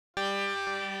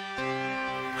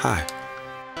Hi,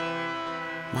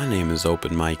 my name is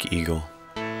Open Mike Eagle,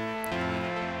 and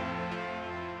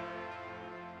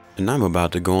I'm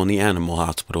about to go on the animal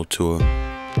hospital tour.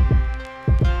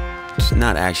 It's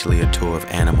not actually a tour of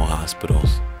animal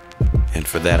hospitals, and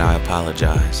for that I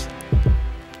apologize.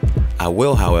 I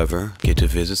will, however, get to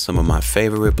visit some of my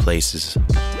favorite places: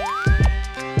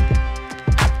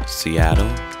 Seattle,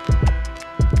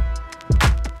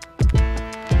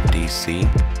 DC,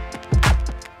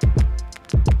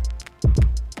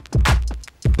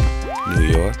 New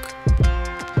York,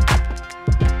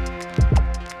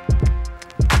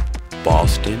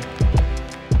 Boston,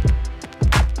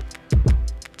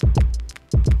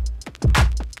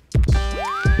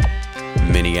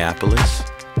 Minneapolis,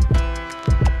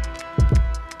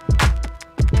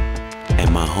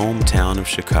 and my hometown of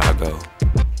Chicago.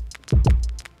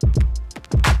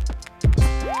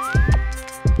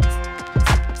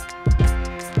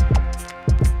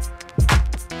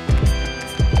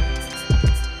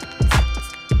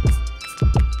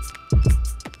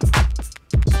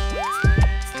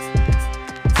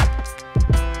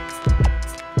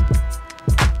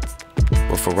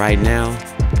 But for right now,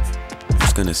 I'm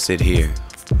just gonna sit here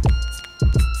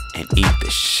and eat the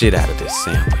shit out of this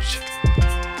sandwich.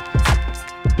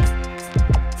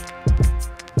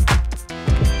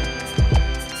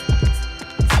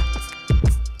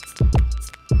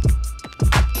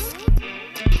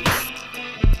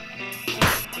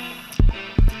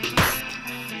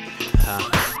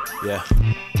 Yeah,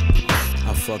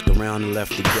 I fucked around and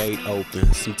left the gate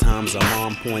open. Sometimes I'm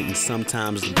on point and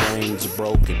sometimes the brain's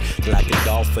broken. Like a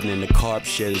dolphin and a carp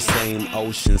share the same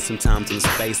ocean. Sometimes I'm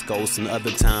Space Ghost and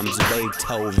other times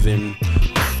Beethoven.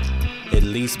 At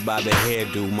least by the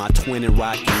hairdo, my twin and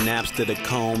rockin' naps to the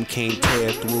comb can't tear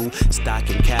through.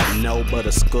 Stocking cap, no, but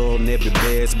a skull never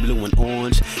bears blue and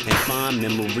orange. And fond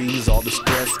memories, all the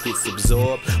stress gets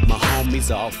absorbed. My homies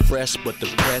are all fresh, but the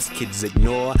press kids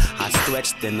ignore. I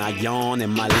stretch, then I yawn,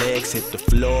 and my legs hit the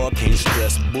floor. Can't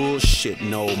stress bullshit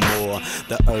no more.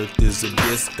 The earth is a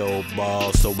disco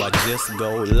ball, so I just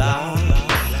go la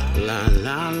la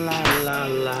la la la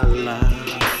la la.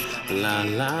 La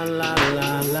la la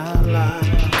la la la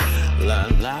la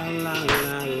la